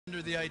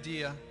under the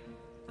idea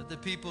that the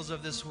peoples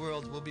of this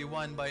world will be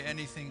won by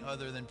anything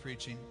other than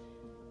preaching.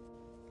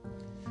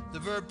 The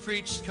verb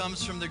preached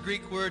comes from the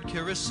Greek word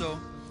kerisso,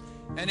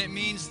 and it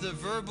means the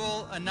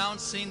verbal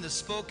announcing, the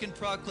spoken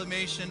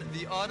proclamation,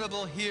 the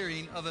audible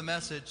hearing of a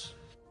message.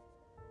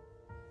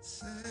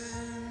 Send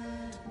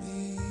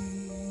me,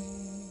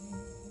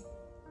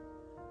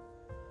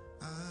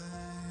 I'm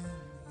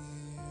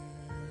here,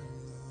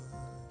 Lord.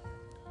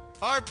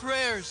 Our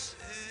prayers,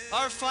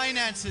 our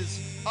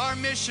finances, our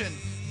mission,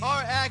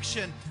 our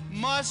action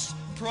must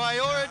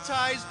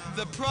prioritize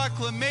the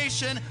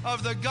proclamation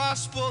of the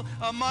gospel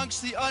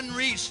amongst the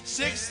unreached.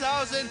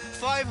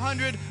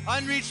 6,500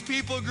 unreached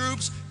people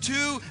groups,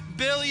 2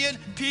 billion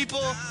people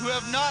who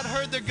have not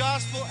heard the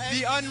gospel.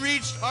 The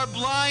unreached are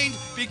blind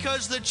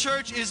because the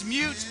church is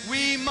mute.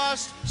 We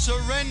must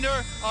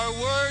surrender our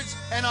words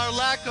and our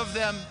lack of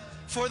them,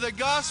 for the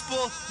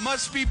gospel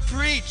must be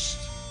preached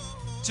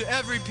to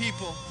every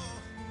people.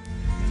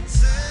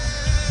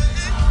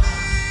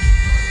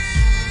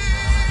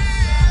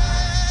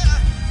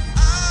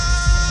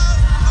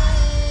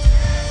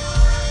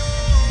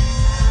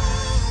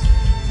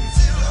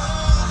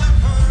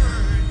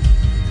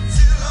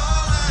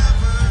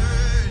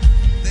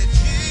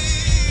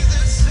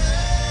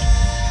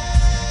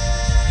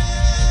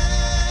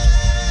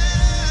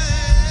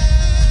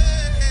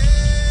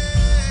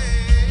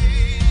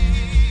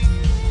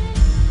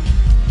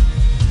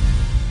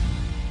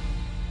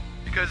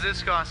 Because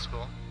this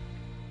gospel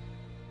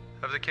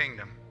of the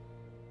kingdom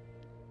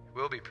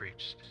will be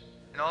preached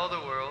in all the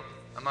world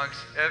amongst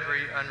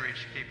every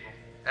unreached people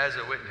as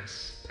a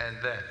witness, and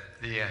then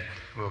the end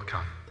will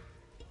come.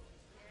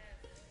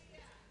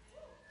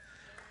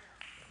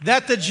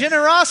 That the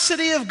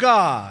generosity of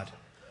God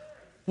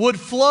would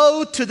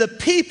flow to the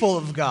people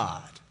of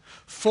God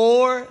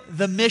for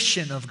the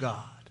mission of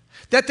God.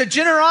 That the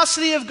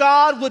generosity of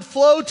God would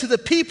flow to the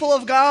people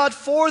of God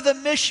for the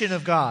mission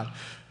of God.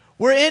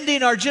 We're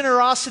ending our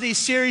generosity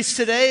series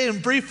today,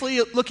 and briefly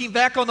looking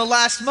back on the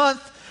last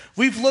month,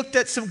 we've looked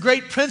at some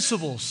great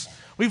principles.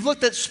 We've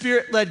looked at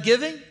spirit-led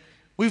giving.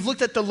 We've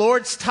looked at the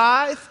Lord's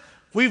tithe.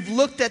 We've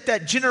looked at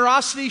that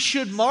generosity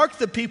should mark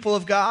the people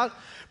of God.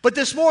 But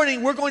this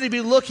morning, we're going to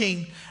be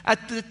looking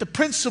at the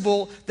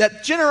principle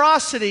that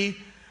generosity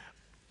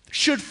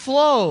should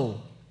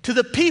flow to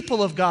the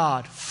people of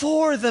God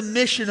for the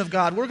mission of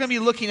God. We're going to be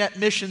looking at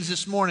missions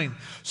this morning.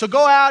 So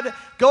go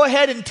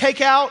ahead and take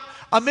out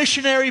a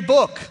missionary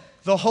book,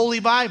 the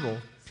Holy Bible,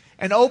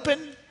 and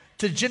open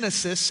to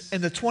Genesis in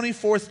the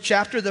 24th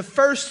chapter, the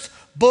first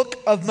book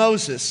of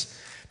Moses.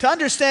 To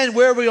understand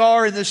where we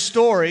are in this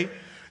story,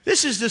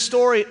 this is the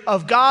story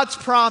of God's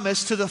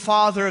promise to the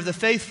father of the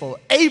faithful,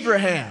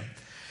 Abraham.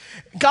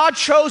 God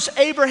chose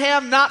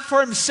Abraham not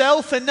for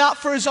himself and not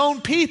for his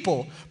own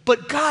people,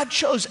 but God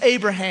chose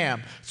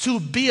Abraham to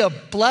be a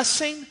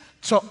blessing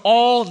to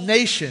all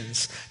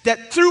nations,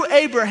 that through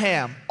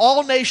Abraham,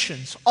 all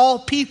nations, all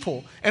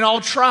people, and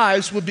all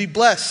tribes would be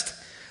blessed.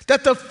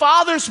 That the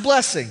Father's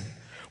blessing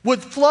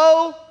would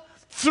flow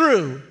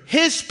through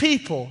his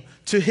people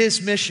to his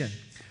mission.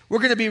 We're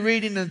going to be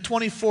reading the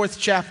 24th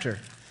chapter.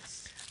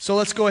 So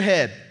let's go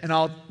ahead, and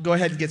I'll go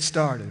ahead and get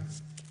started.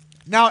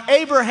 Now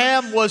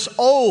Abraham was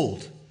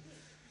old.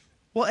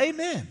 Well,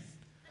 amen.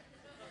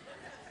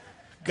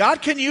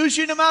 God can use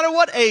you no matter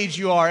what age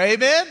you are,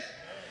 amen?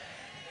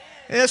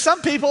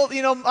 Some people,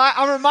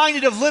 I'm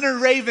reminded of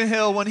Leonard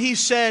Ravenhill when he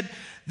said,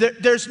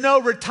 there's no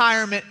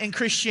retirement in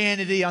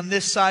Christianity on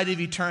this side of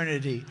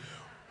eternity.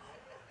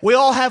 We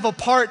all have a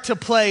part to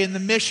play in the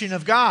mission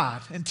of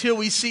God until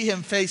we see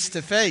him face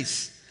to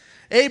face.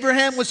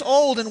 Abraham was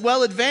old and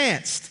well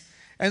advanced,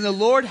 and the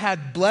Lord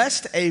had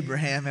blessed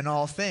Abraham in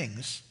all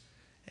things.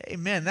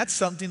 Amen. That's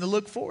something to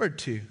look forward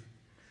to.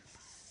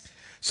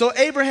 So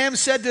Abraham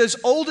said to his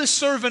oldest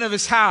servant of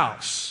his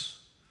house,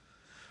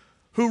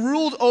 who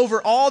ruled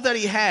over all that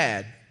he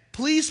had,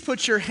 please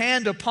put your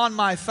hand upon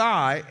my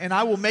thigh, and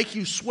I will make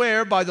you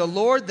swear by the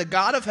Lord, the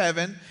God of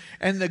heaven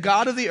and the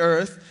God of the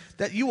earth,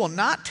 that you will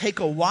not take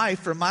a wife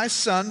for my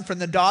son from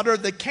the daughter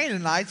of the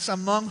Canaanites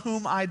among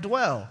whom I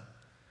dwell.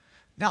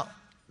 Now,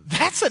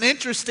 that's an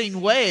interesting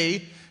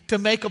way to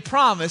make a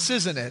promise,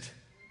 isn't it?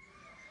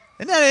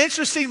 Isn't that an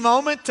interesting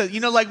moment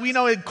to, like we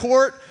know in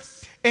court,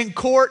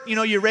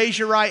 you raise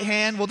your right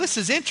hand. Well, this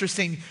is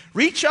interesting.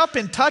 Reach up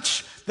and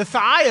touch the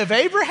thigh of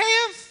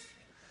Abraham?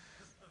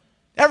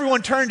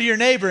 Everyone turn to your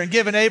neighbor and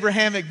give an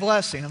Abrahamic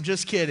blessing. I'm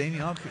just kidding.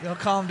 You'll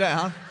calm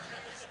down.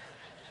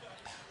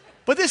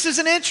 But this is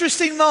an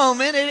interesting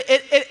moment.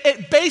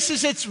 It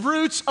bases its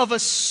roots of a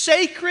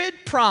sacred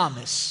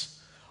promise,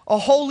 a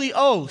holy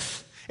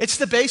oath. It's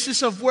the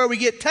basis of where we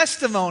get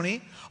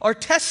testimony or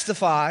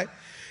testify,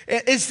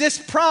 is this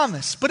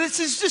promise. But this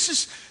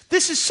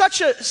is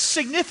such a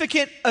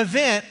significant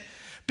event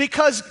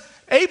because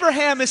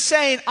Abraham is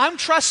saying, I'm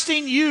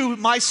trusting you,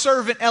 my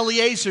servant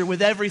Eliezer,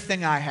 with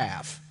everything I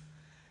have.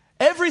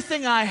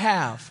 Everything I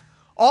have.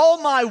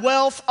 All my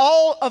wealth,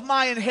 all of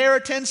my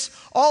inheritance,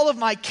 all of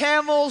my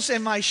camels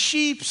and my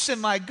sheep and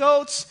my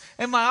goats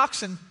and my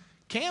oxen.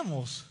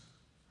 Camels?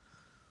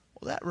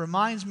 Well, that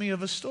reminds me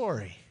of a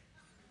story.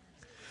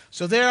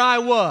 So there I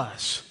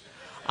was.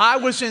 I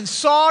was in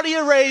Saudi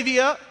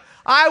Arabia.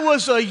 I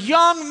was a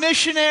young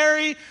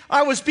missionary.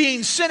 I was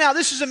being sent out.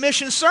 This is a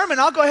mission sermon.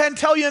 I'll go ahead and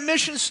tell you a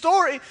mission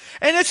story.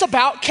 And it's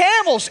about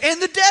camels in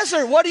the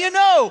desert. What do you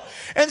know?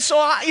 And so,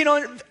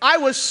 I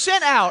was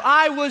sent out.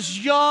 I was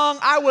young.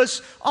 I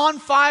was on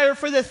fire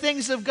for the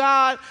things of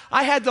God.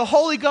 I had the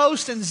Holy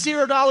Ghost and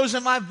 $0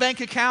 in my bank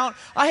account.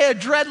 I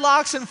had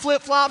dreadlocks and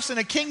flip-flops and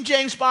a King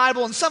James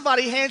Bible. And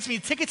somebody hands me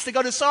tickets to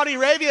go to Saudi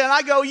Arabia. And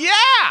I go, yeah,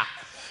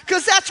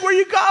 because that's where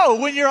you go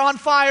when you're on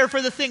fire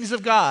for the things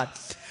of God.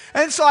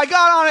 And so I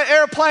got on an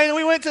airplane and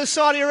we went to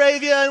Saudi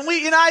Arabia and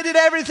I did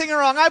everything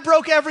wrong. I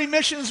broke every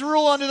missions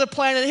rule under the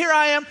planet. Here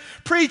I am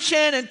preaching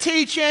and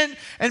teaching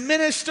and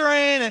ministering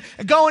and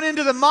going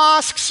into the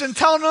mosques and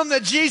telling them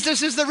that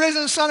Jesus is the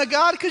risen Son of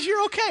God, because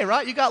you're okay,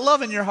 right? You got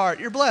love in your heart.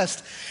 You're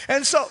blessed.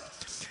 And so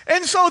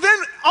then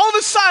all of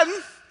a sudden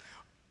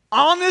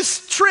on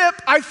this trip,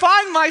 I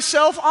find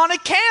myself on a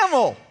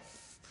camel,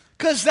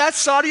 because that's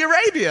Saudi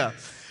Arabia.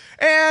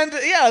 And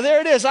yeah,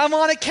 there it is. I'm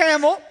on a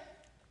camel.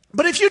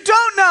 But if you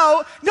don't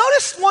know,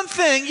 notice one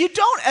thing. You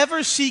don't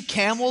ever see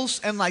camels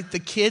in like the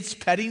kids'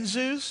 petting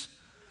zoos.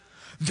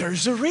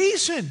 There's a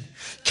reason.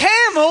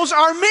 Camels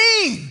are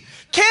mean.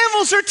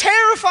 Camels are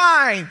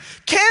terrifying.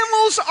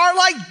 Camels are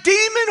like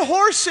demon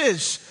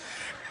horses.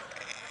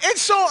 And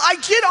so I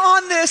get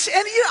on this,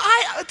 and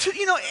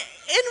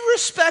in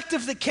respect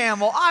of the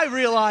camel, I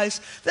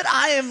realize that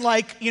I am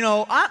like,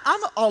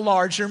 I'm a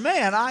larger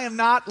man. I am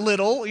not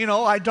little.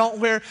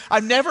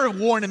 I've never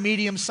worn a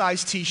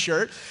medium-sized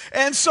t-shirt.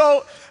 And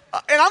so,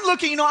 and I'm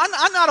looking,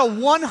 I'm not a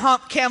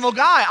one-hump camel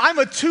guy. I'm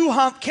a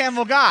two-hump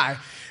camel guy.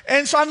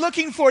 And so I'm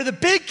looking for the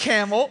big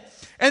camel,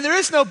 and there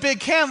is no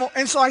big camel.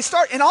 And so I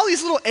start, and all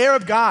these little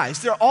Arab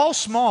guys, they're all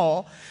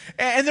small,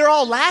 and they're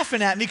all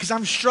laughing at me because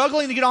I'm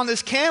struggling to get on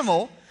this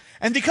camel.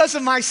 And because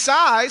of my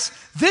size,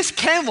 this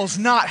camel's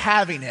not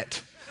having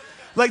it.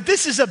 Like,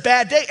 this is a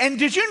bad day. And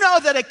did you know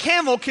that a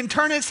camel can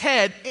turn its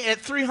head at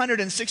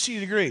 360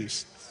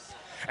 degrees?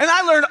 And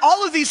I learned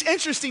all of these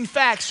interesting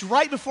facts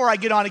right before I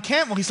get on a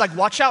camel. He's like,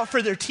 watch out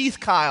for their teeth,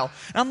 Kyle.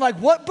 And I'm like,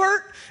 what,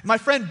 Bert? My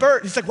friend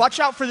Bert, he's like, watch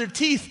out for their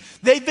teeth.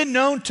 They've been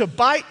known to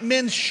bite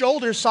men's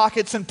shoulder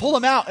sockets and pull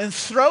them out and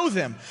throw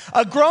them.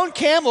 A grown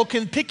camel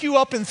can pick you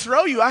up and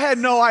throw you. I had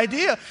no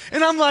idea.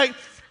 And I'm like,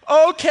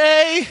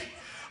 okay,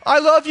 I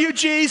love you,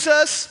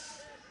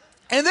 Jesus.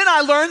 And then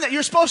I learned that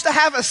you're supposed to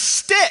have a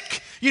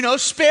stick,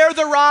 spare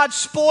the rod,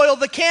 spoil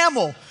the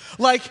camel.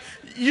 Like,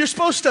 you're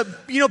supposed to,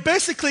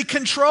 basically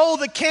control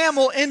the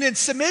camel in its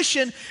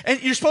submission,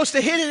 and you're supposed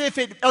to hit it if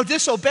it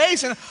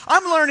disobeys. And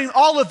I'm learning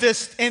all of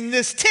this in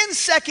this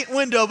 10-second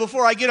window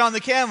before I get on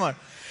the camel.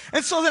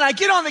 And so then I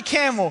get on the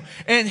camel,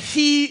 and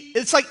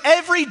it's like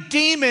every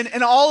demon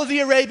in all of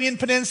the Arabian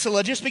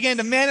Peninsula just began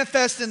to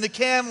manifest in the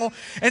camel.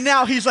 And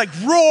now he's like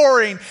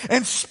roaring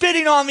and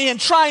spitting on me and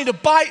trying to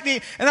bite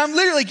me. And I'm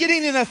literally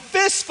getting in a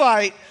fist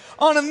fight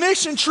on a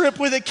mission trip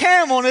with a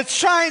camel, and it's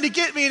trying to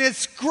get me, and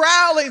it's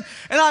growling,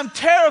 and I'm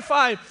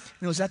terrified.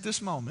 And it was at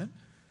this moment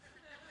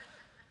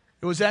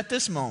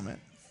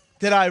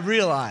that I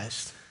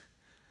realized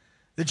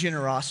the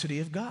generosity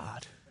of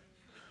God.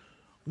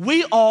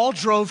 We all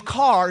drove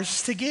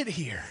cars to get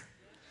here.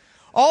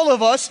 All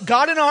of us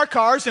got in our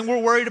cars and we're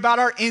worried about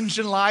our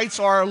engine lights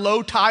or our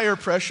low tire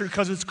pressure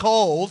because it's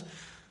cold.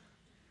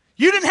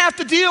 You didn't have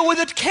to deal with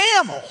a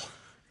camel.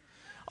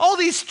 All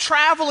these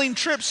traveling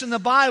trips in the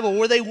Bible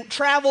where they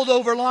traveled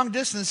over long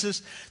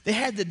distances, they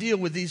had to deal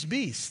with these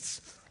beasts.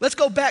 Let's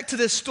go back to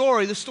this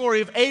story, the story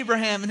of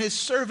Abraham and his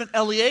servant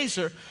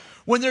Eliezer,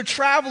 when they're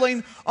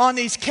traveling on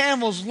these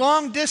camels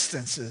long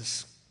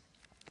distances.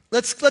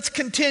 Let's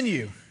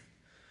continue.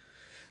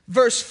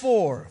 Verse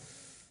 4,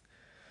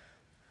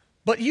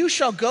 but you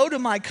shall go to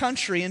my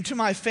country and to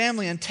my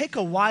family and take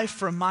a wife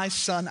for my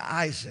son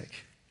Isaac.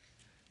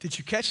 Did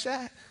you catch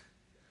that?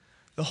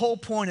 The whole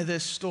point of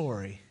this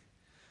story,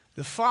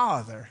 the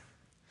father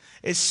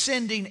is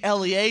sending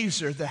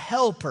Eliezer, the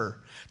helper,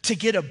 to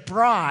get a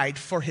bride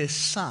for his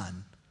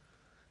son.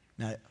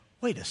 Now,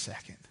 wait a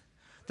second.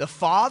 The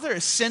father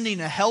is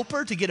sending a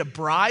helper to get a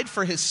bride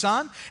for his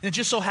son, and it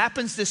just so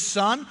happens this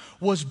son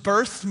was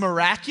birthed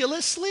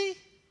miraculously?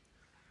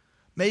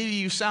 Maybe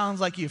you sound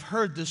like you've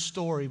heard this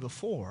story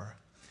before.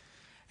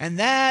 And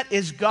that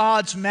is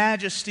God's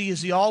majesty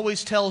as he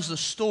always tells the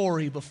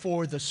story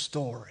before the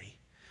story.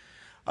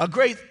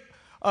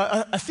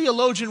 A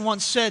theologian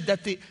once said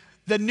that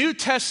the New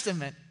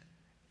Testament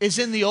is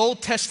in the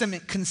Old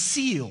Testament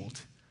concealed,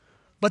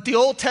 but the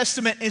Old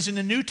Testament is in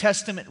the New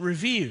Testament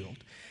revealed.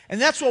 And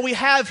that's what we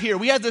have here.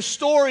 We have the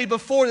story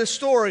before the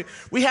story.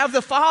 We have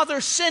the Father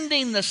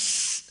sending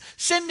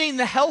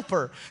the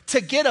helper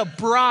to get a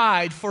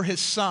bride for his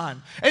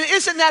son. And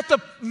isn't that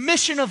the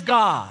mission of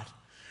God?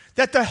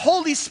 That the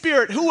Holy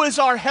Spirit, who is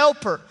our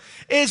helper,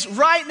 is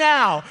right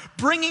now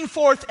bringing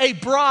forth a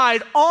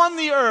bride on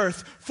the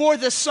earth for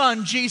the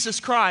Son, Jesus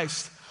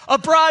Christ. a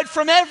bride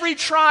from every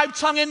tribe,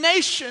 tongue, and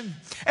nation.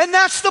 And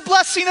that's the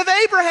blessing of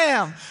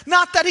Abraham.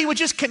 Not that he would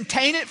just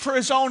contain it for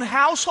his own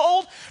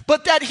household,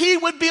 but that he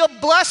would be a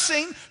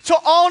blessing to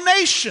all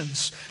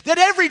nations. That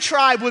every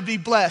tribe would be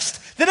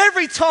blessed. That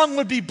every tongue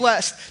would be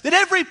blessed. That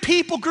every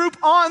people group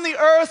on the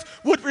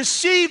earth would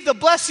receive the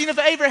blessing of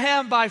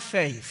Abraham by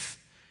faith.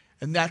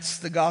 And that's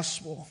the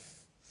gospel.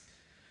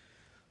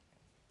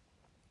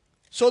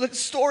 So the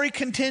story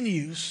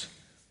continues.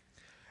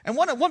 And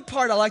one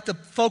part I like to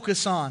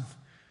focus on.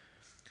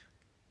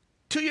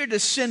 To your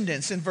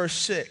descendants in verse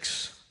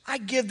 6, I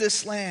give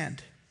this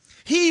land.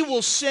 He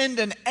will send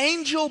an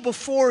angel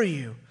before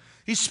you.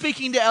 He's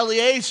speaking to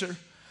Eliezer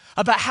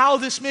about how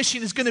this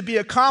mission is going to be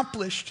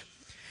accomplished.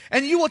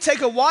 And you will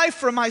take a wife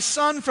for my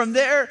son from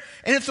there.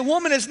 And if the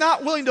woman is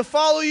not willing to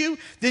follow you,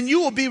 then you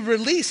will be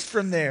released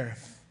from there.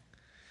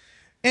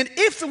 And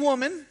if the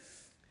woman,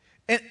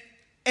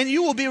 and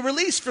you will be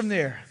released from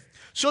there.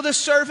 So the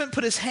servant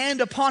put his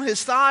hand upon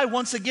his thigh.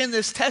 Once again,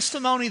 this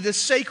testimony, this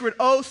sacred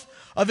oath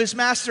of his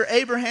master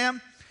Abraham,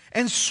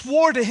 and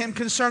swore to him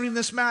concerning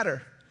this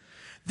matter.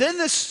 Then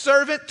the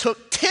servant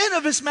took 10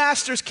 of his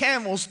master's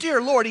camels.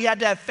 Dear Lord, he had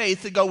to have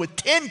faith to go with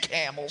 10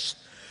 camels.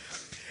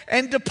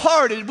 And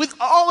departed with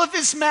all of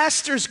his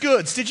master's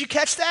goods. Did you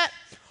catch that?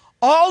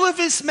 All of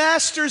his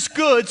master's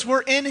goods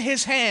were in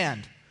his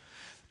hand.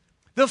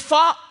 That's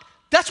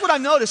what I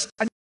noticed.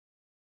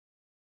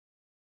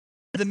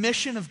 The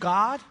mission of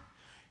God,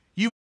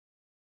 you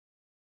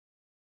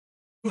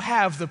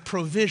have the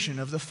provision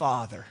of the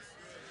Father.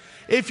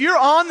 If you're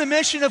on the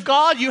mission of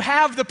God, you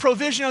have the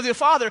provision of the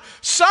Father.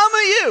 Some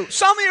of you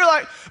are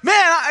like,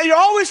 man, you're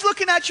always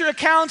looking at your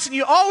accounts and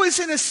you're always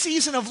in a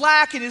season of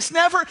lack and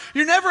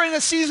you're never in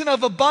a season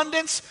of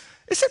abundance.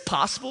 Is it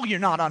possible you're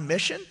not on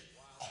mission?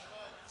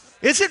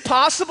 Is it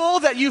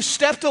possible that you've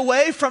stepped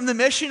away from the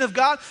mission of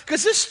God?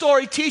 Because this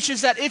story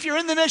teaches that if you're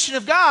in the mission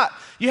of God,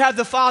 you have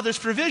the Father's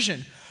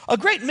provision. A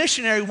great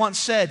missionary once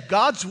said,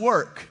 God's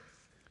work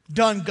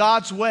done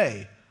God's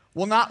way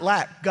will not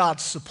lack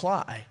God's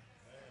supply.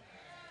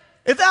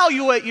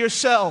 Evaluate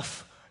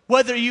yourself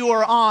whether you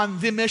are on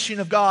the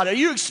mission of God. Are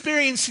you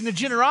experiencing the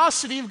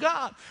generosity of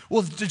God?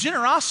 Well, the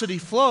generosity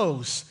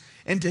flows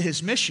into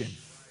his mission.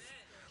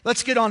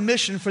 Let's get on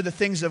mission for the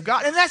things of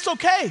God. And that's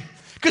okay,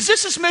 because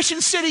this is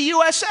Mission City,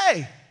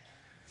 USA.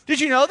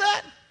 Did you know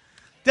that?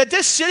 That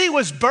this city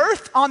was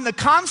birthed on the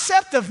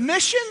concept of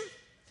mission?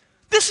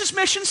 This is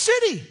Mission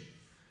City.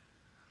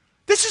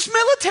 This is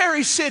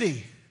Military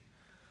City.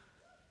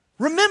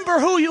 Remember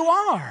who you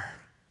are.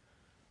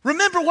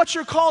 Remember what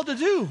you're called to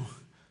do.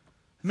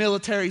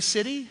 Military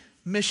City,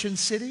 Mission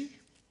City.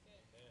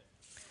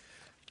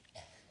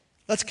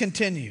 Let's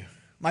continue.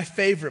 My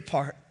favorite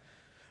part,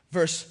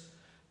 verse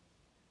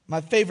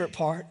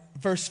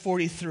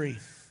 43.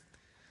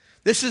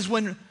 This is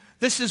when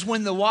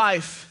the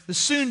wife, the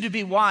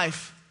soon-to-be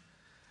wife,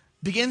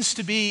 begins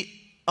to be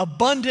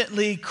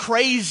abundantly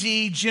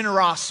crazy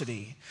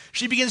generosity.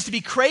 She begins to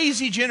be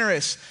crazy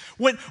generous.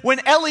 When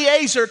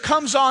Eliezer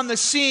comes on the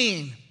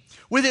scene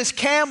with his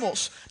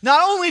camels,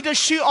 not only does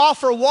she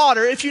offer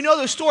water, if you know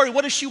the story,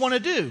 what does she want to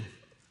do?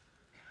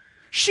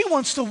 She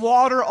wants to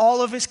water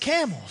all of his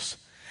camels.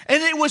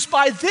 And it was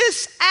by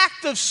this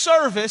act of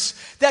service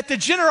that the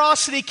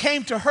generosity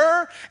came to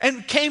her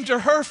and came to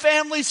her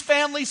families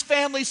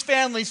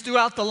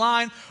throughout the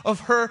line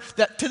of her,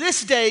 that to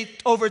this day,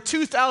 over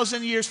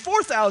 2,000 years,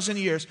 4,000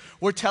 years,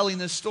 we're telling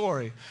this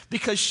story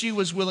because she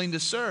was willing to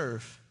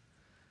serve.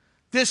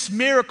 This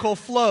miracle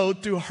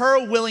flowed through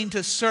her willing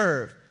to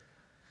serve.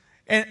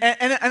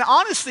 And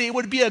honestly, it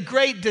would be a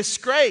great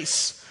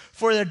disgrace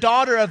for the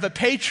daughter of a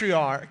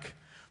patriarch,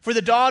 for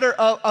the daughter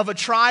of a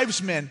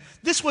tribesman.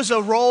 This was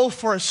a role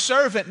for a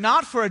servant,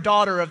 not for a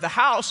daughter of the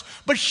house,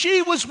 but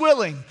she was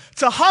willing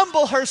to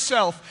humble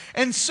herself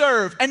and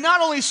serve. And not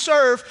only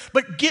serve,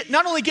 but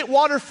not only get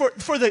water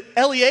for the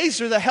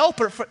Eliezer, the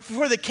helper,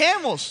 for the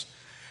camels.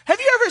 Have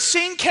you ever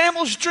seen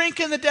camels drink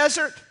in the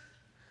desert?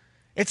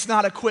 It's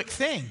not a quick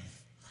thing.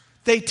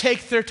 They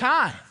take their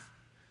time.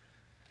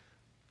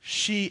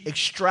 She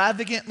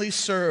extravagantly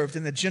served,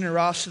 and the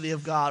generosity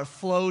of God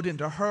flowed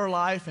into her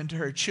life and to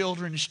her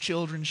children's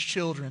children's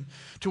children,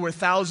 to where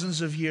thousands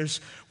of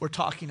years we're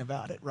talking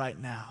about it right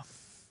now.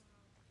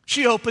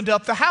 She opened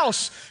up the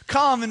house,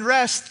 come and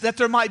rest, that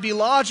there might be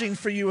lodging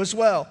for you as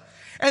well.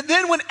 And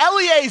then when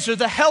Eliezer,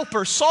 the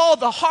helper, saw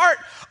the heart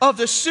of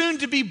the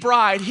soon-to-be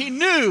bride, he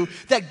knew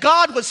that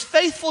God was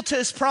faithful to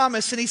his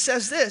promise, and he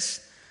says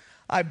this,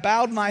 I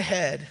bowed my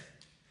head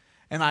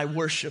and I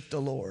worshiped the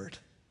Lord.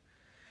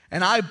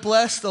 And I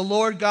blessed the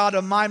Lord God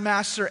of my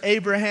master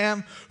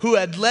Abraham, who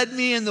had led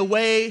me in the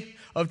way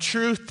of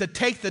truth to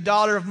take the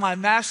daughter of my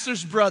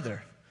master's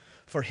brother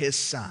for his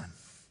son.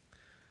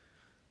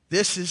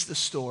 This is the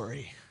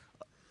story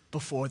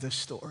before the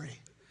story.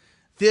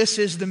 This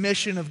is the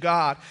mission of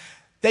God.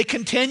 They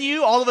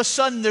continue, all of a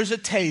sudden there's a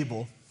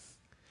table,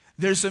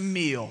 there's a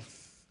meal,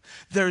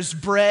 there's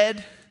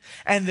bread,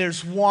 and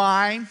there's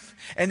wine,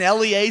 and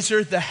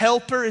Eliezer, the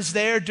helper, is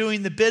there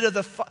doing the bit of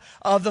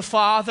the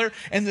father,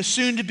 and the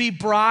soon-to-be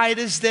bride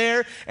is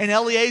there, and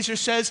Eliezer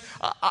says,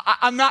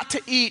 I'm not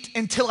to eat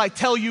until I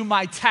tell you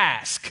my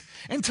task,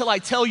 until I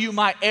tell you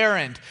my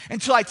errand,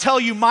 until I tell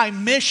you my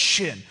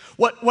mission,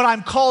 what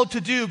I'm called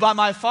to do by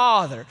my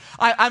father.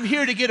 I'm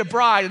here to get a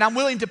bride, and I'm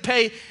willing to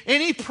pay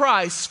any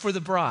price for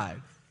the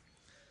bride.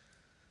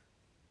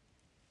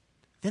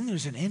 Then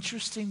there's an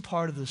interesting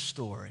part of the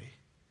story.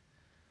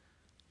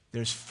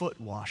 There's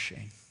foot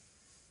washing.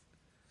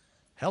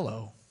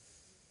 Hello.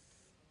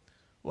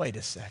 Wait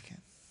a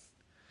second.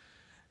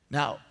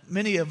 Now,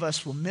 many of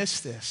us will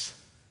miss this.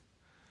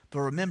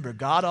 But remember,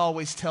 God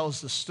always tells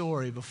the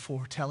story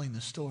before telling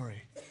the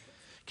story.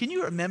 Can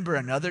you remember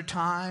another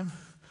time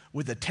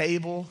with a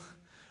table,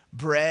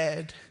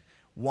 bread,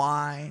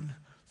 wine,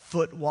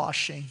 foot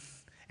washing,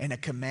 and a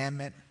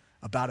commandment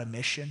about a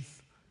mission?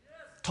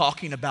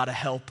 Talking about a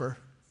helper.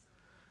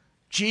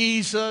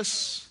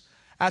 Jesus,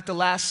 at the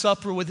Last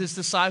Supper with his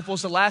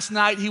disciples, the last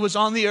night he was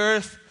on the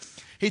earth,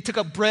 he took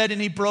up bread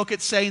and he broke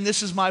it, saying,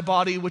 this is my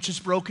body which is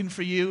broken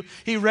for you.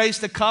 He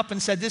raised the cup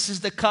and said, this is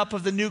the cup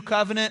of the new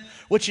covenant,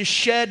 which is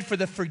shed for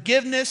the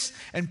forgiveness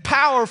and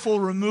powerful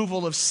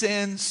removal of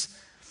sins.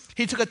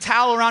 He took a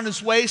towel around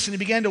his waist and he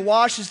began to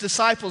wash his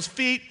disciples'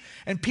 feet.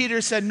 And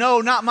Peter said,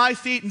 no, not my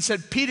feet.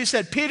 And Peter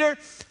said, Peter,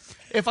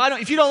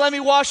 if you don't let me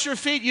wash your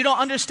feet, you don't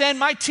understand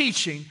my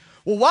teaching.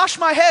 Well, wash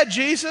my head,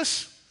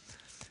 Jesus.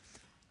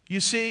 You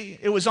see,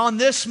 it was on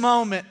this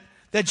moment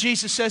that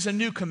Jesus says, a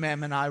new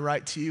commandment I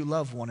write to you,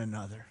 love one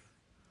another.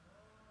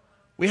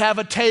 We have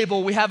a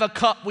table, we have a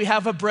cup, we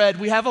have a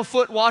bread, we have a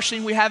foot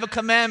washing, we have a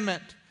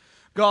commandment.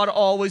 God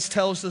always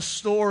tells the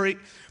story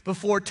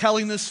before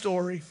telling the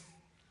story.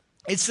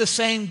 It's the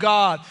same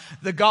God.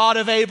 The God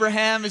of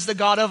Abraham is the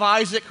God of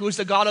Isaac, who is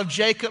the God of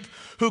Jacob,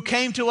 who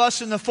came to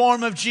us in the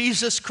form of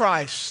Jesus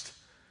Christ.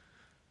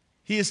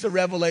 He is the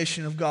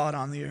revelation of God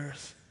on the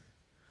earth.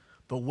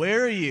 But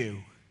where are you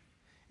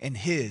in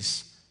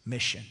his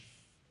mission?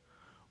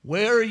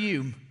 Where are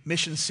you,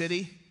 Mission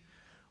City?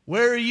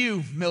 Where are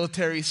you,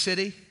 Military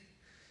City?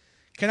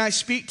 Can I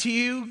speak to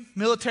you,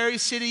 Military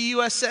City,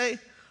 USA,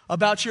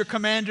 about your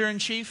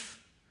commander-in-chief?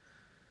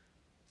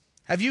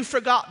 Have you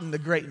forgotten the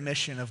great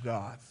mission of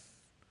God?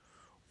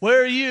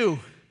 Where are you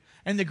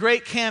in the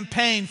great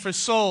campaign for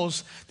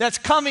souls that's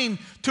coming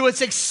to its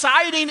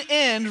exciting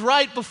end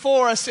right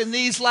before us in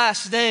these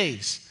last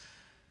days?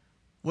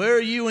 Where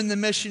are you in the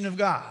mission of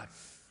God?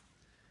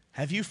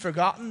 Have you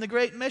forgotten the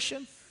great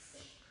mission?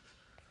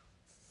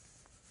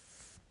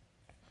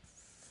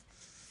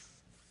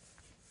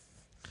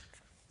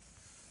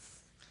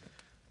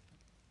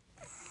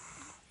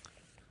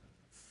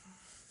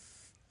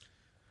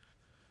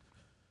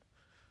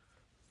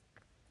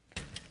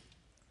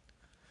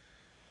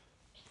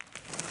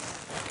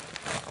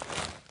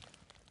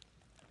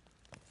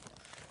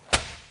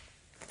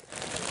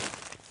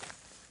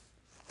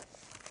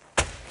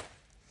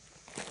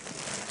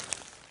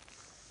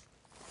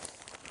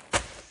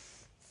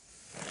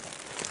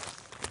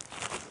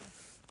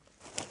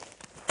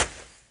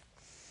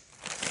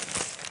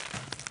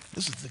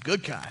 This is the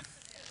good kind.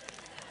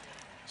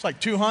 It's like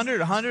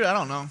 200, 100, I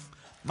don't know.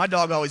 My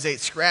dog always ate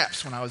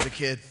scraps when I was a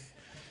kid.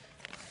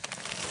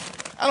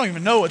 I don't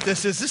even know what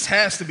this is. This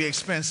has to be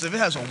expensive. It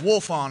has a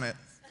wolf on it.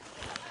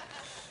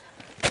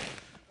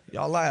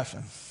 Y'all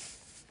laughing.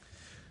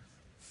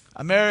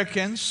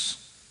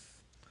 Americans,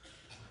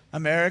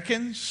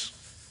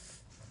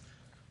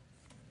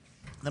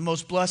 the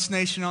most blessed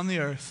nation on the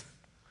earth,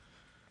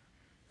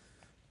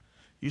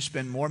 you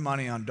spend more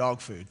money on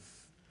dog food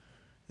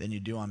than you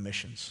do on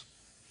missions.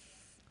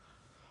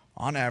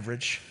 On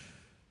average,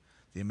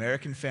 the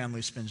American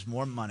family spends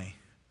more money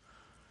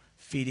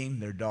feeding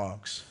their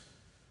dogs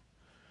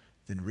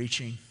than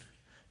reaching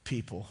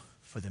people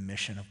for the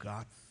mission of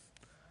God.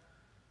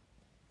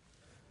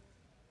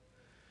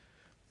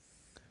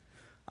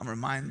 I'm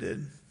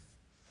reminded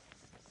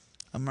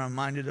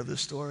of the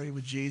story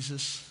with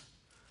Jesus,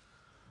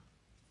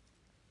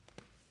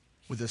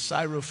 with the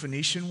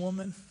Syrophoenician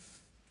woman.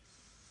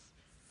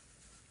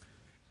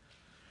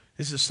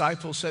 His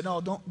disciples said, "No,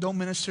 don't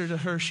minister to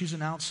her. She's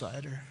an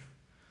outsider."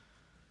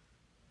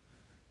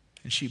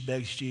 And she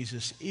begs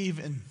Jesus,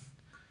 even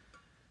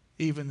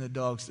the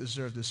dogs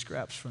deserve the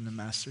scraps from the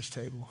master's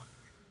table.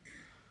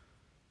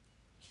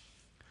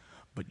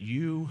 But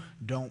you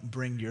don't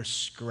bring your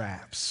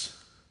scraps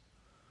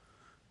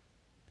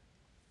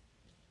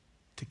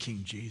to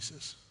King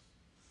Jesus.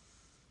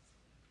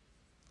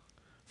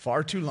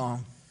 Far too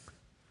long,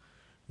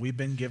 we've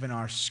been given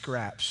our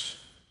scraps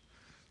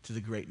to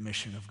the great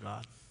mission of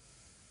God.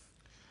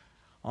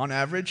 On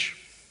average,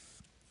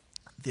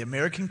 the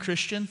American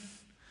Christian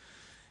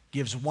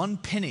gives 1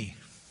 penny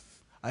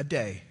a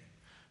day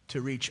to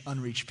reach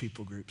unreached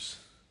people groups.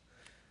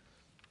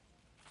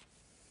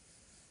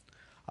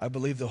 I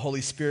believe the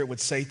Holy Spirit would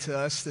say to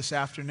us this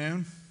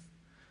afternoon,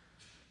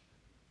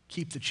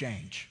 keep the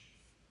change.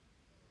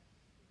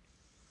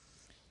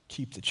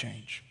 Keep the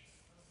change.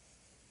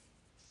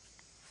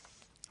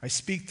 I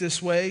speak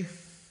this way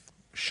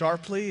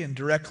sharply and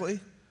directly,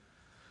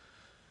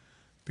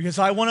 because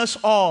I want us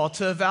all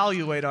to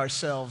evaluate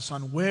ourselves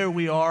on where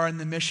we are in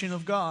the mission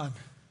of God.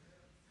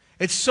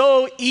 It's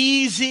so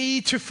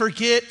easy to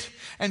forget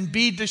and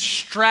be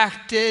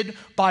distracted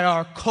by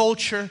our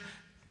culture.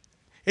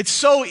 It's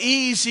so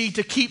easy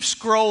to keep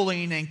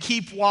scrolling and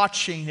keep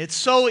watching. It's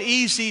so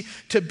easy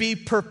to be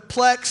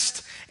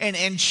perplexed and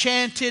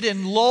enchanted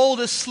and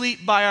lulled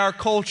asleep by our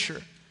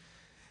culture.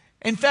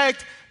 In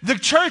fact, the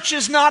church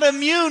is not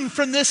immune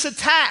from this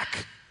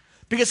attack,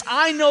 because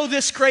I know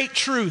this great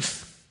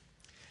truth.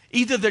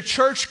 Either the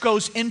church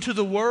goes into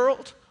the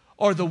world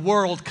or the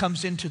world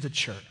comes into the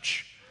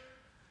church.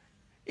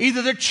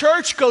 Either the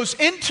church goes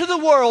into the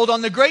world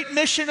on the great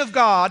mission of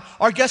God,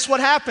 or guess what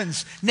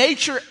happens?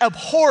 Nature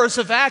abhors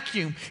a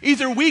vacuum.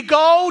 Either we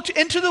go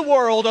into the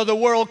world or the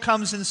world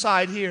comes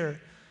inside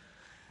here.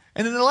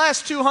 And in the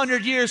last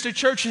 200 years, the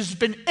church has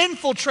been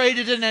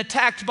infiltrated and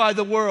attacked by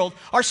the world.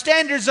 Our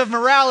standards of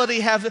morality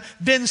have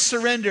been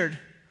surrendered.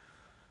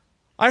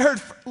 I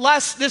heard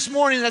this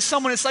morning that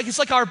someone, it's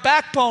like our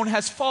backbone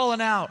has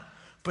fallen out,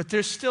 but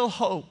there's still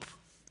hope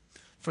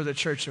for the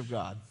church of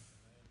God.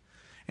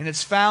 And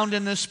it's found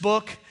in this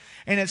book,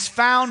 and it's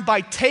found by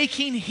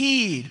taking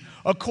heed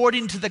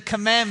according to the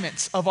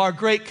commandments of our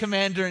great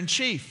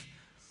commander-in-chief.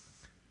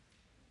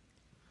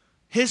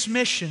 His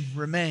mission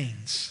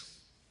remains.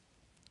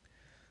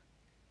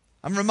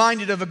 I'm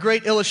reminded of a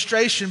great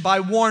illustration by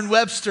Warren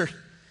Webster.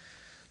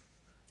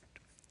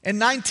 In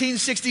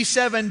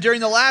 1967, during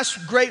the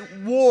last great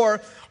war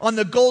on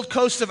the Gold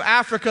Coast of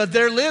Africa,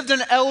 there lived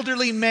an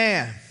elderly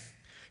man.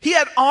 He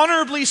had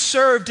honorably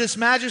served His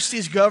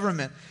Majesty's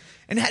government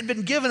and had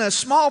been given a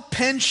small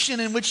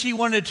pension in which he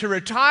wanted to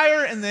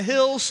retire in the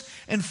hills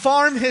and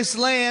farm his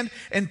land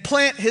and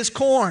plant his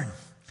corn.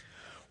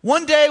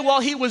 One day while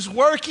he was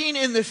working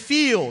in the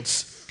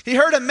fields, he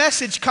heard a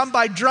message come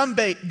by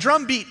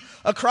drumbeat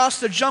across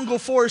the jungle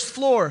forest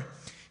floor.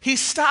 He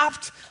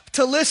stopped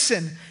to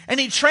listen, and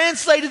he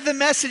translated the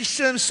message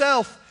to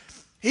himself.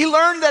 He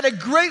learned that a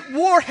great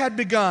war had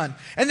begun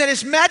and that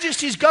His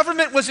Majesty's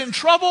government was in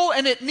trouble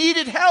and it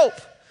needed help.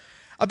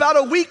 About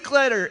a week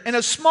later, in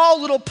a small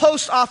little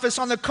post office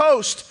on the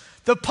coast,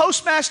 the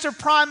postmaster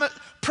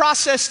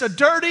processed a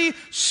dirty,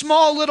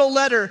 small little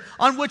letter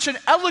on which an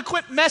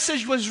eloquent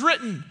message was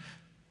written.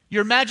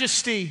 Your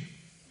Majesty,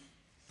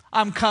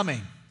 I'm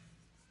coming.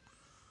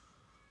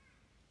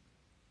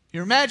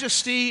 Your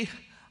Majesty,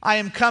 I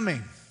am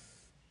coming.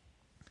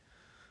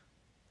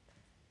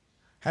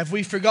 Have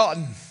we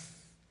forgotten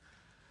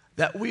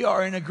that we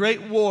are in a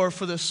great war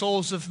for the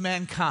souls of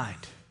mankind?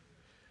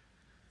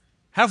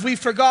 Have we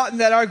forgotten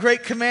that our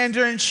great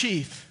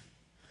commander-in-chief,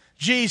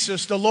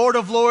 Jesus, the Lord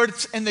of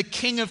Lords and the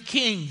King of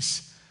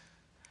Kings,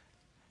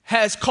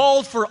 has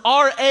called for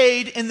our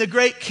aid in the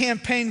great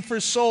campaign for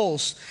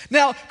souls?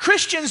 Now,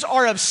 Christians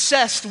are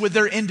obsessed with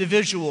their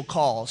individual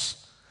calls.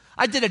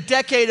 I did a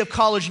decade of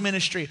college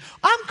ministry.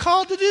 I'm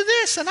called to do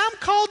this, and I'm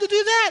called to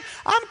do that.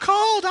 I'm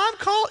called.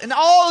 And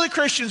all the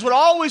Christians would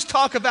always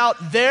talk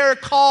about their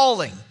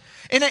calling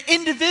in an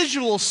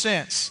individual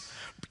sense.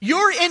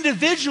 Your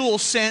individual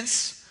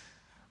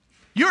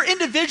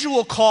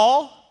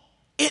call,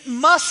 it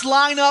must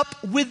line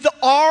up with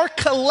our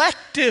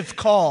collective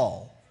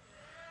call.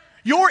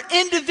 Your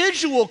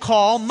individual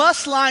call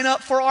must line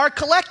up for our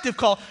collective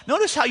call.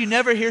 Notice how you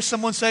never hear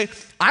someone say,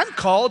 I'm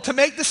called to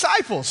make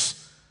disciples.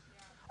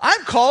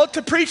 I'm called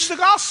to preach the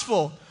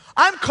gospel.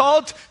 I'm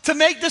called to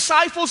make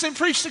disciples and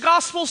preach the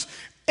gospels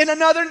in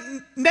another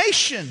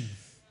nation.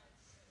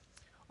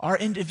 Our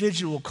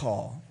individual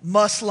call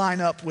must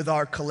line up with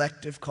our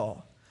collective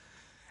call.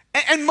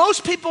 And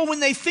most people, when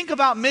they think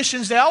about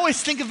missions, they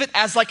always think of it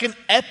as like an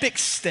epic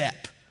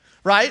step,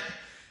 right?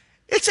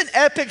 It's an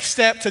epic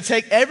step to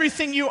take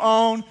everything you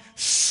own,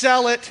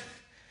 sell it,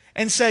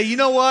 and say, you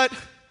know what?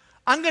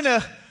 I'm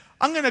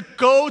gonna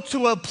go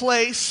to a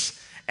place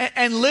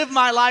and live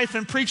my life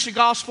and preach the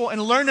gospel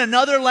and learn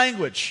another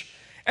language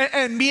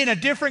and be in a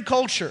different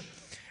culture.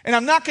 And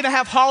I'm not going to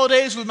have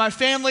holidays with my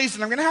families,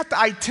 and I'm going to have to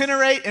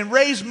itinerate and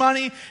raise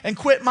money and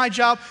quit my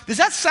job. Does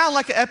that sound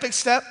like an epic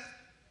step?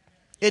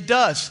 It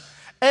does.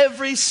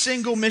 Every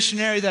single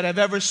missionary that I've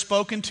ever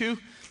spoken to,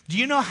 do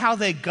you know how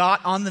they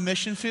got on the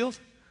mission field?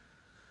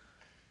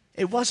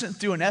 It wasn't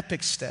through an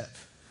epic step.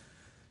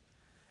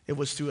 It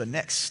was through a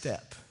next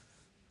step.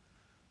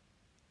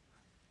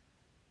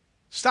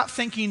 Stop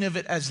thinking of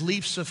it as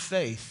leaps of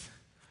faith,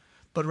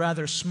 but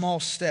rather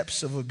small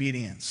steps of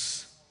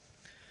obedience.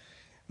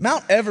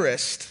 Mount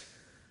Everest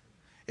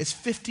is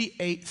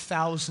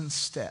 58,000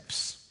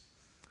 steps.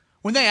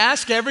 When they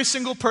ask every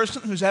single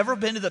person who's ever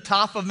been to the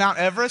top of Mount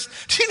Everest,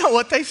 do you know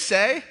what they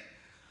say?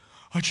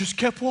 I just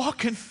kept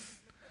walking.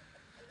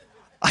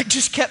 I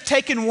just kept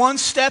taking one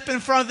step in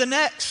front of the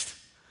next.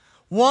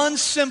 One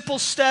simple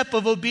step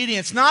of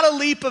obedience, not a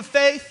leap of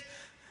faith,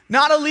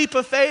 not a leap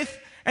of faith.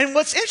 And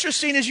what's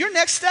interesting is your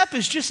next step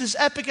is just as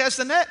epic as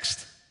the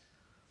next.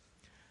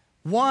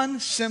 One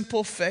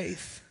simple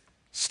faith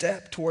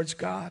step towards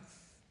God.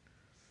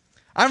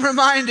 I'm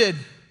reminded,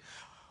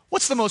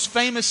 what's the most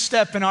famous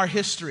step in our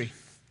history?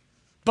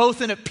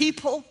 both in a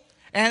people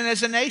and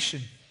as a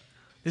nation.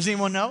 Does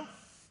anyone know?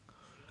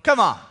 Come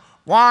on.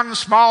 One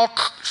small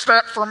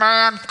step for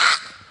man,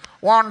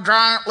 one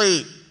giant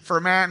leap for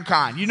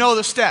mankind. You know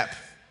the step.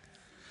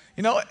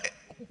 You know,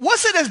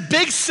 was it a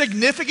big,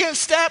 significant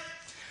step?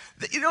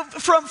 You know,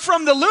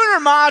 from the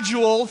lunar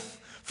module,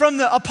 from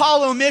the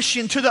Apollo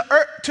mission to the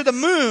Earth, to the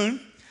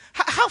moon,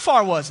 how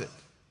far was it?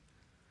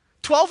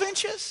 12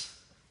 inches?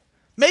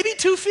 Maybe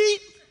 2 feet?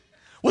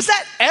 Was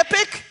that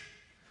epic?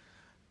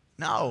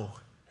 No.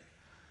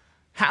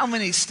 How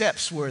many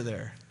steps were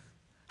there?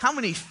 How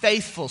many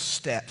faithful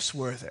steps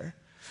were there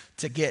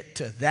to get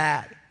to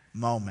that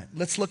moment?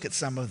 Let's look at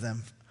some of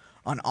them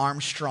on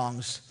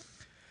Armstrong's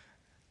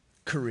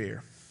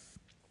career.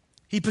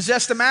 He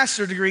possessed a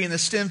master's degree in the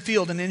STEM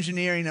field in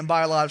engineering and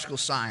biological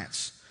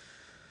science.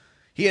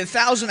 He had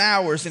 1,000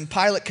 hours in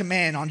pilot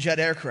command on jet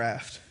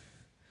aircraft.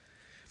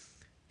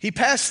 He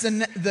passed the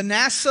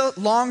NASA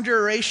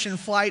long-duration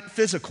flight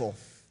physical.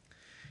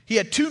 He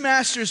had 2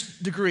 master's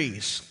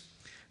degrees,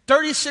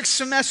 36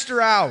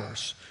 semester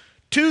hours,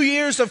 2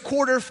 years of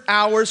quarter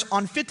hours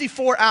on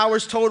 54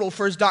 hours total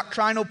for his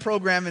doctrinal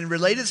program in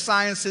related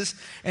sciences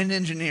and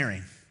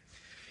engineering.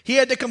 He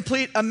had to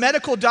complete a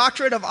medical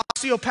doctorate of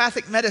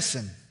osteopathic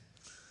medicine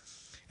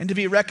and to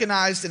be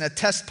recognized in a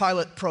test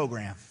pilot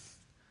program.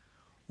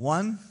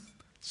 One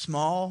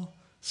small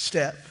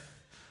step.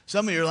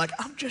 Some of you are like,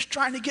 I'm just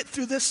trying to get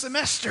through this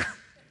semester.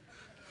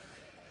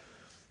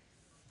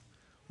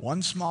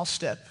 One small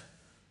step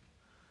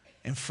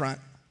in front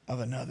of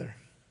another.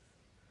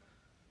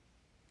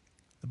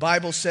 The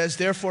Bible says,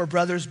 therefore,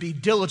 brothers, be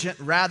diligent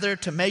rather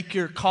to make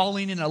your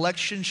calling and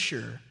election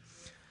sure.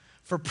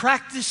 For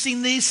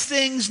practicing these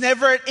things,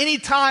 never at any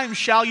time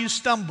shall you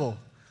stumble.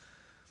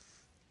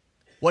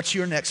 What's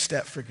your next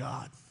step for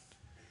God?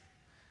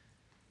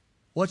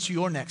 What's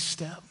your next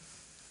step?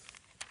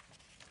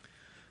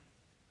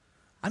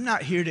 I'm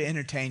not here to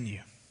entertain you.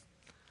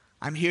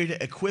 I'm here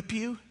to equip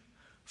you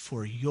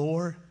for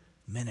your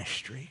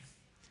ministry.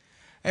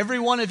 Every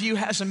one of you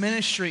has a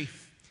ministry.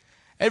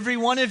 Every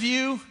one of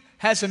you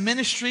has a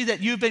ministry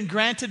that you've been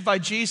granted by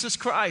Jesus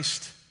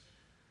Christ.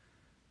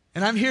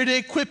 And I'm here to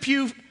equip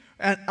you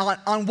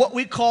on what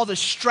we call the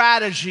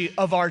strategy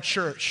of our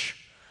church.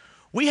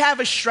 We have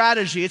a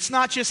strategy. It's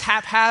not just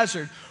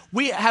haphazard.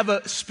 We have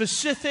a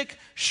specific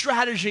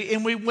strategy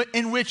in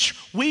which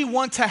we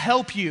want to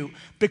help you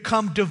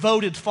become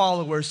devoted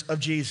followers of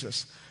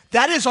Jesus.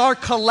 That is our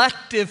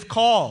collective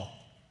call.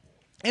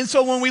 And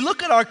so when we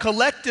look at our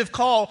collective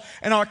call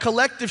and our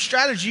collective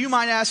strategy, you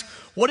might ask,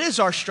 what is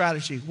our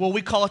strategy? Well,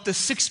 we call it the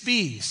 6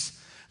 B's.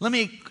 Let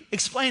me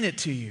explain it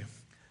to you.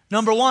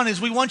 Number 1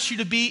 is we want you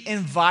to be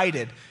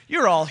invited.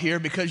 You're all here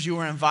because you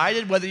were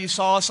invited, whether you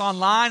saw us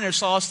online or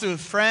saw us through a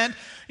friend.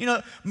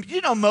 You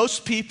know,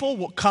 most people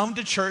will come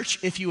to church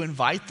if you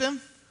invite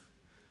them,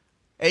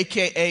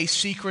 AKA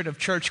secret of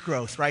church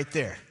growth right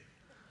there.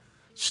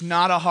 It's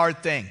not a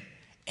hard thing.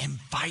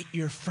 Invite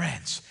your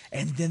friends,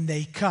 and then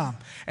they come,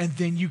 and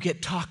then you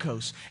get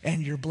tacos,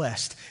 and you're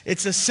blessed.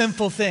 It's a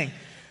simple thing.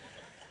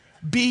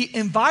 Be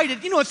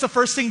invited. You know what's the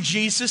first thing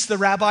Jesus, the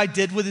rabbi,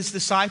 did with his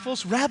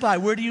disciples? Rabbi,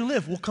 where do you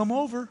live? Well, come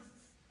over.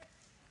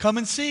 Come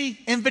and see.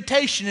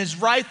 Invitation is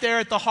right there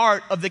at the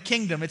heart of the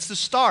kingdom. It's the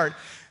start.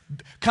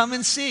 Come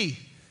and see.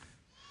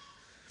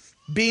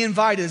 Be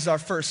invited is our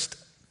first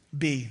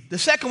B. The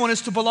second one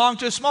is to belong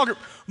to a small group.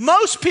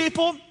 Most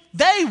people,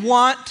 they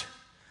want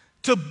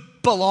to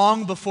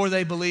belong before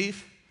they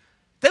believe.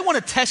 They want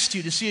to test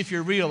you to see if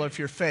you're real or if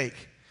you're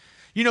fake.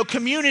 You know,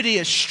 community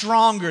is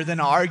stronger than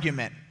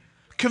argument.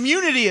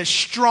 Community is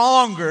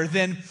stronger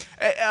than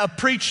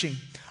preaching.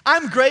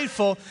 I'm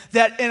grateful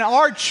that in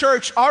our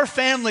church, our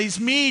families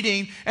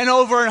meeting in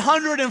over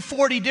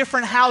 140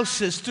 different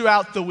houses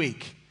throughout the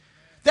week.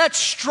 That's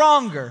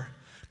stronger.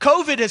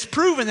 COVID has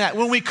proven that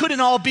when we couldn't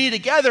all be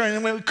together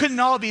and when we couldn't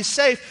all be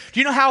safe. Do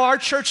you know how our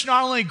church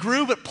not only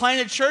grew but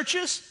planted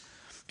churches?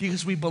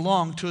 Because we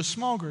belong to a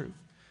small group.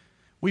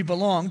 We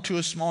belong to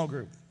a small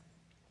group.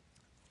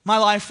 My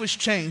life was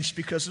changed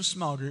because of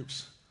small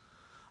groups.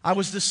 I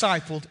was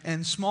discipled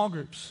in small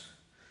groups.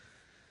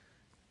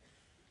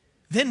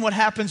 Then what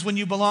happens when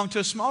you belong to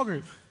a small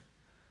group?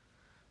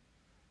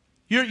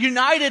 You're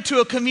united to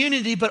a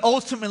community, but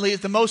ultimately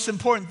the most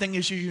important thing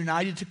is you're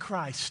united to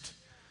Christ.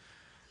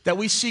 That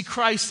we see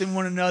Christ in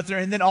one another,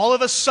 and then all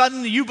of a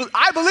sudden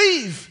I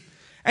believe.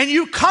 And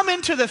you come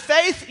into the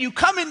faith, you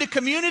come into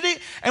community,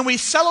 and we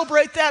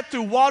celebrate that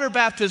through water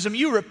baptism.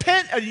 You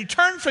repent, and you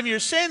turn from your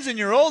sins in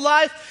your old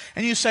life,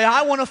 and you say,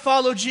 I want to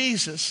follow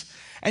Jesus.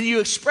 And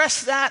you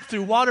express that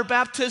through water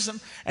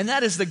baptism, and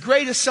that is the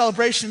greatest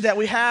celebration that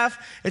we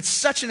have. It's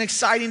such an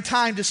exciting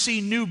time to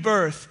see new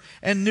birth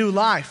and new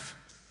life.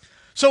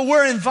 So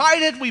we're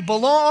invited, we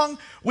belong,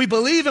 we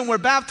believe, and we're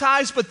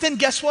baptized, but then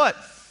guess what?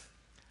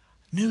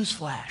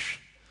 Newsflash,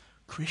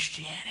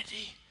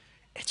 Christianity,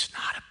 it's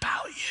not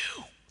about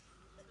you.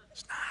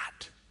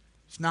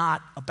 It's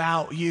not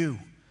about you.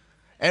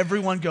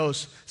 Everyone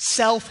goes,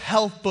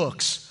 self-help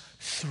books,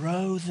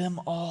 throw them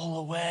all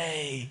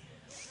away.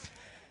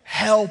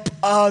 Help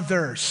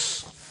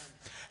others.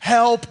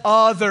 Help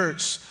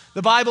others.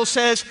 The Bible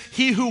says,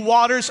 he who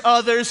waters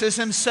others is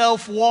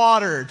himself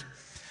watered.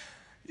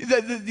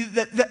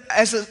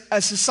 As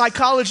a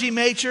psychology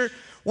major,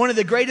 one of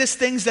the greatest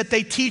things that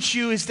they teach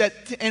you is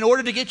that in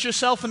order to get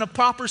yourself in a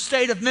proper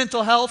state of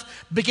mental health,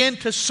 begin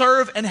to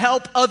serve and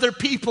help other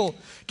people.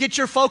 Get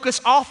your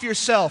focus off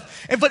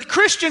yourself. But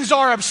Christians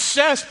are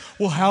obsessed.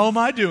 Well, how am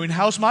I doing?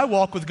 How's my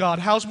walk with God?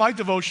 How's my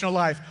devotional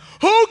life?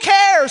 Who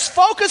cares?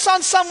 Focus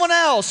on someone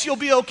else. You'll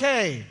be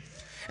okay.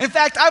 In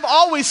fact, I've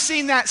always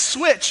seen that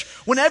switch.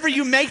 Whenever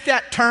you make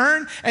that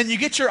turn and you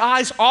get your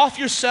eyes off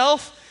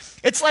yourself,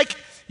 it's like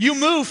you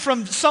move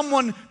from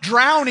someone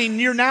drowning,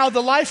 you're now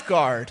the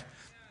lifeguard.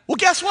 Well,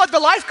 guess what? The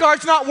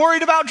lifeguard's not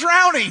worried about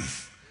drowning.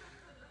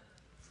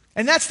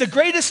 And that's the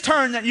greatest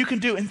turn that you can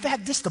do. In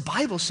fact, the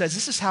Bible says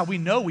this is how we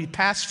know we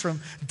pass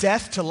from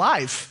death to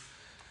life,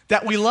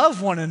 that we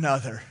love one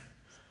another.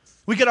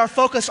 We get our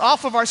focus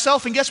off of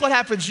ourselves, and guess what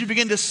happens? You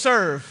begin to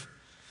serve.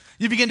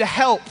 You begin to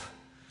help.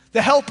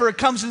 The helper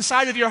comes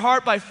inside of your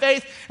heart by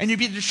faith, and you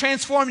begin to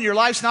transform. Your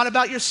life's not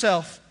about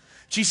yourself.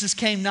 Jesus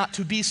came not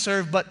to be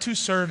served, but to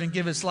serve and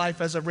give his life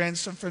as a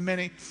ransom for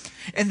many.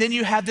 And then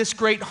you have this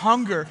great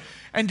hunger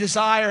and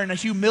desire and a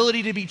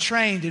humility to be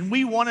trained. And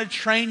we want to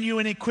train you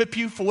and equip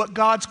you for what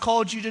God's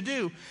called you to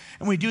do.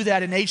 And we do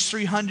that in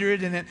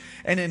H300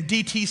 and in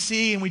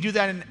DTC, and we do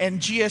that in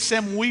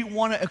GSM. We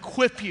want to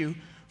equip you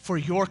for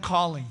your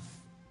calling.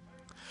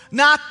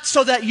 Not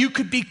so that you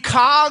could be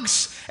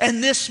cogs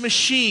in this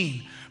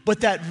machine,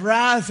 but that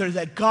rather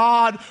that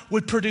God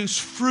would produce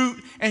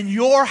fruit in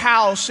your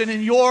house and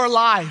in your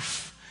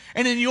life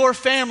and in your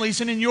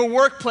families and in your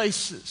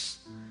workplaces.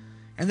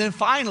 And then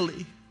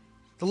finally,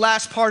 the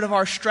last part of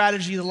our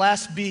strategy, the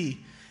last B,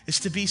 is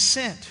to be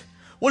sent.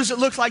 What does it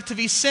look like to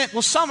be sent?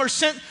 Well, some are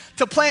sent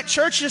to plant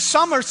churches.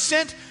 Some are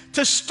sent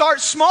to start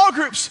small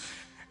groups.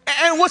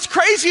 And what's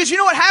crazy is, you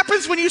know what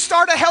happens when you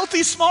start a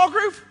healthy small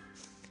group?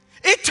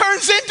 It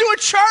turns into a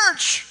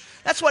church.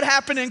 That's what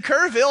happened in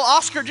Kerrville.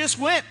 Oscar just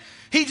went.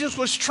 He just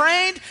was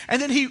trained, and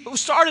then he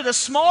started a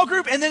small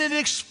group, and then it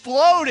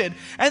exploded.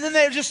 And then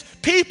there were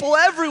just people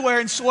everywhere.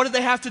 And so what did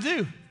they have to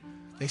do?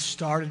 They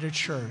started a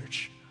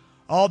church.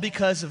 All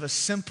because of a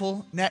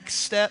simple next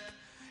step.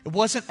 It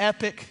wasn't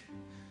epic.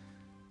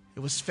 It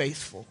was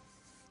faithful.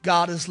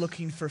 God is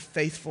looking for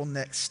faithful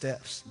next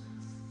steps.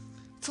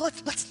 So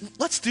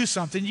let's do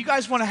something. You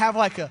guys want to have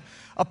like a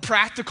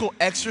practical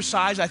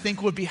exercise I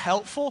think would be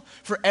helpful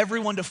for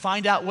everyone to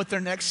find out what their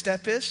next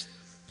step is?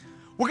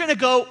 We're going to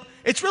go,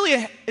 it's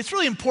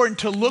really important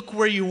to look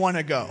where you want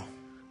to go.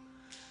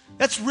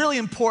 That's really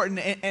important.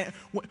 And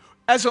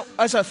as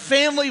a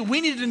family, we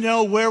need to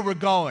know where we're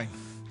going.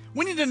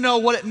 We need to know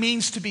what it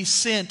means to be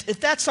sent. If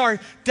that's our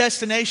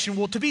destination,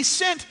 well, to be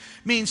sent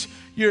means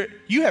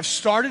you have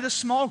started a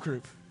small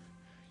group.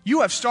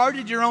 You have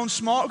started your own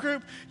small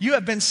group. You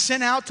have been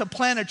sent out to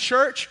plant a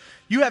church.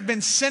 You have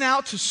been sent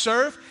out to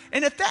serve.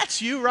 And if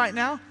that's you right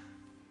now,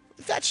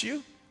 if that's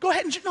you, go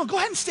ahead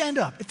and stand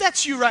up. If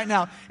that's you right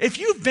now, if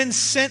you've been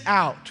sent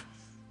out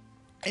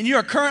and you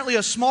are currently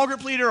a small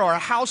group leader or a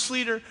house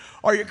leader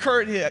or you're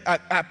currently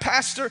a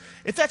pastor,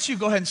 if that's you,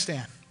 go ahead and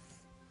stand.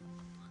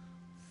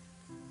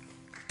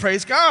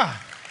 Praise God.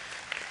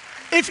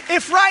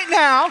 If right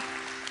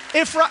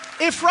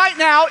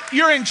now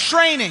you're in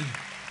training,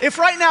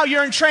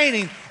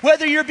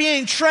 whether you're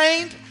being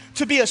trained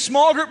to be a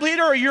small group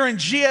leader or you're in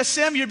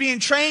GSM, you're being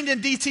trained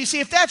in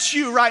DTC, if that's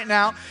you right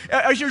now,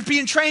 or you're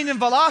being trained in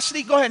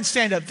Velocity, go ahead and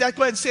stand up. Go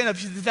ahead and stand up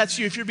if that's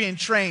you, if you're being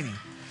trained.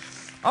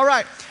 All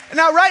right.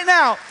 Now, right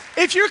now,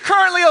 if you're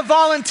currently a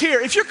volunteer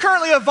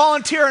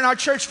in our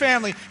church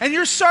family and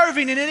you're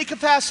serving in any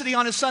capacity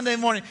on a Sunday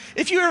morning,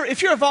 if you're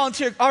a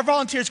volunteer, our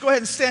volunteers, go ahead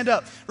and stand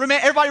up.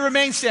 Everybody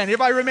remain standing.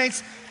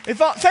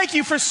 Thank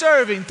you for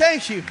serving.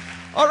 Thank you.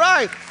 All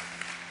right.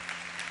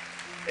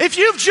 If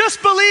you've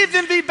just believed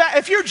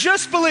if you're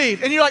just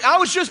believed and you're like, I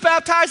was just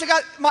baptized,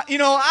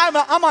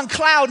 I'm on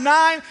cloud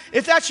 9.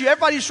 If that's you,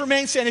 everybody just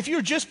remain standing. If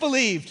you're just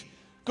believed,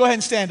 go ahead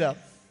and stand up.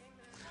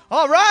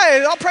 All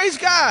right. I'll praise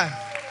God.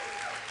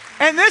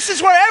 And this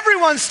is where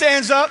everyone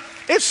stands up.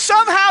 If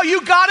somehow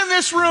you got in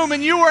this room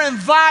and you were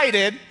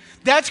invited,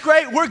 that's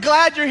great. We're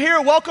glad you're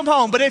here. Welcome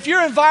home. But if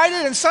you're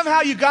invited and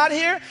somehow you got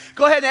here,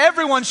 go ahead and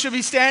everyone should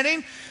be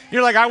standing.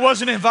 You're like, I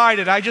wasn't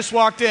invited. I just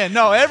walked in.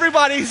 No,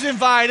 everybody's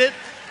invited.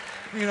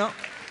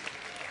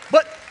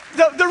 But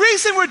the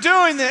reason we're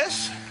doing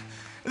this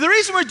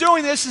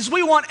is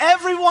we want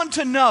everyone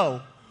to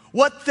know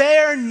what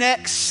their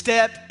next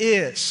step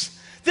is.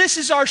 This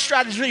is our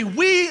strategy.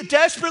 We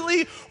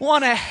desperately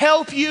want to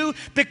help you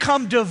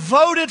become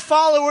devoted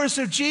followers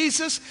of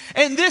Jesus,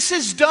 and this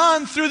is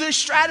done through this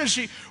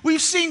strategy.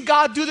 We've seen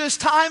God do this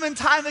time and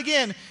time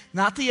again.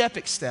 Not the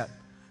epic step,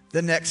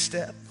 the next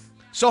step.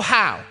 So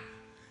how?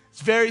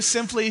 It's very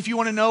simply, if you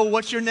want to know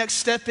what your next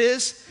step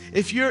is,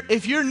 if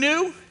you're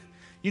new,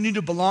 you need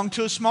to belong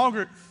to a small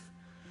group.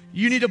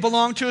 You need to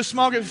belong to a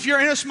small group. If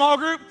you're in a small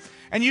group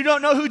and you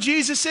don't know who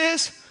Jesus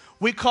is,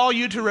 we call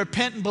you to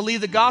repent and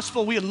believe the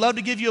gospel. We would love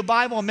to give you a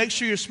Bible and make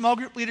sure your small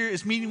group leader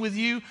is meeting with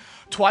you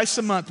twice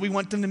a month. We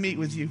want them to meet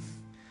with you.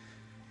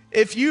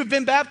 If you've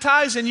been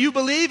baptized and you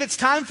believe, it's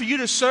time for you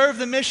to serve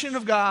the mission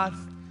of God.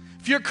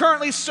 If you're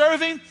currently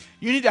serving,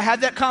 you need to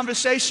have that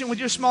conversation with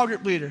your small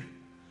group leader.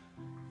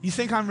 You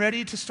think I'm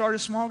ready to start a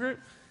small group?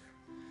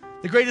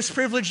 The greatest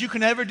privilege you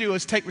can ever do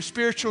is take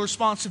spiritual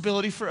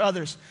responsibility for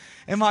others.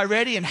 Am I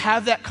ready? And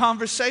have that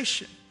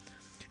conversation.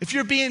 If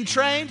you're being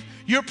trained,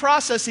 you're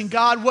processing,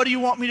 God, what do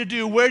you want me to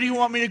do? Where do you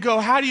want me to go?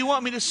 How do you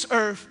want me to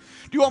serve?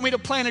 Do you want me to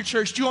plant a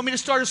church? Do you want me to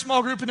start a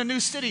small group in a new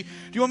city? Do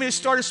you want me to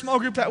start a small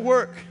group at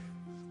work?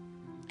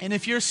 And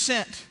if you're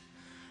sent,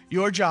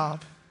 your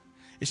job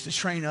is to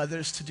train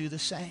others to do the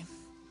same.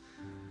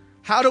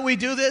 How do we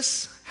do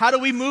this? How do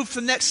we move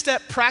to the next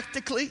step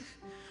practically?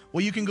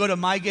 Well, you can go to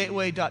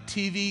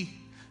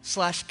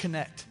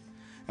mygateway.tv/connect.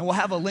 And we'll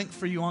have a link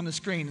for you on the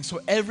screen. And so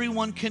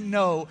everyone can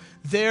know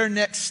their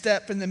next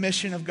step in the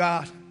mission of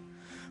God.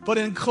 But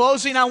in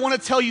closing, I want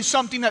to tell you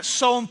something that's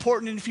so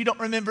important. And if you don't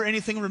remember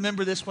anything,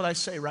 remember this, what I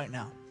say right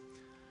now.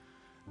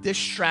 This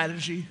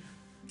strategy,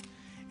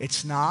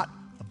 it's not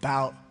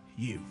about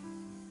you.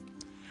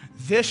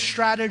 This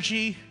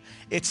strategy,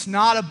 it's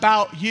not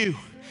about you.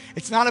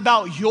 It's not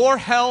about your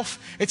health.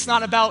 It's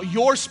not about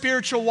your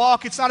spiritual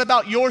walk. It's not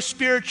about your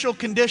spiritual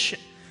condition.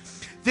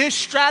 This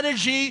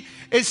strategy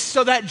is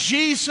so that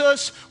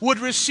Jesus would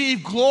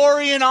receive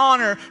glory and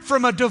honor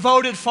from a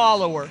devoted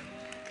follower.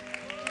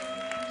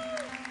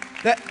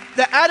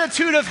 The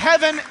attitude of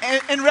heaven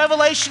in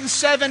Revelation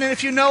 7, and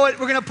if you know it,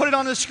 we're going to put it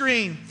on the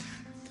screen.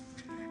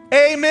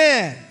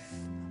 Amen.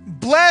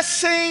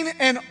 Blessing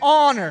and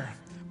honor,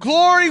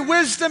 glory,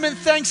 wisdom, and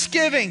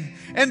thanksgiving,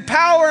 and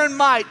power and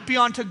might be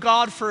unto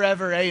God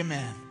forever.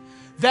 Amen.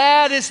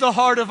 That is the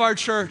heart of our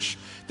church.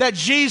 That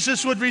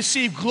Jesus would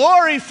receive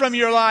glory from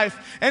your life.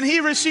 And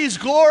He receives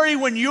glory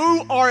when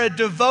you are a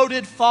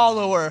devoted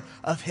follower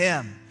of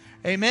Him.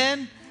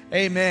 Amen?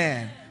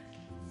 Amen.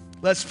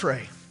 Let's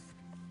pray.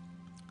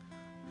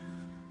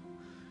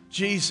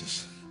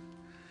 Jesus,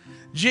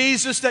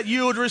 that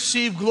you would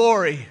receive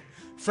glory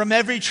from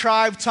every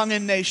tribe, tongue,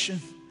 and nation.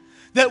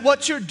 That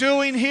what you're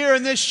doing here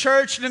in this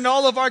church and in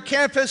all of our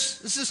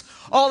campuses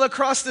all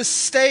across the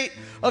state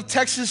of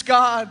Texas,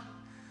 God,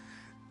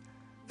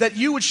 that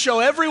you would show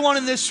everyone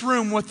in this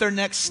room what their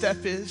next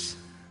step is.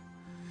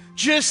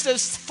 Just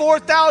as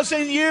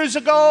 4,000 years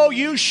ago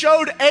you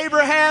showed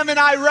Abraham in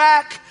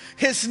Iraq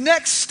his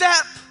next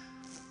step,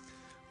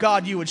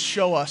 God, you would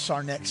show us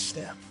our next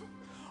step,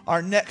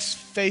 our next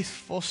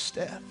faithful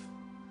step.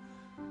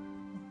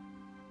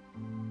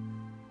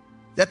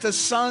 That the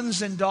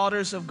sons and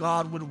daughters of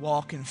God would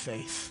walk in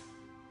faith.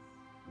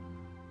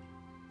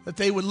 That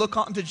they would look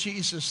unto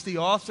Jesus, the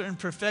author and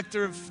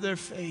perfecter of their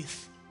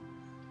faith.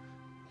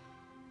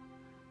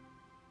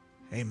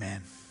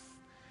 Amen.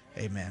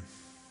 Amen.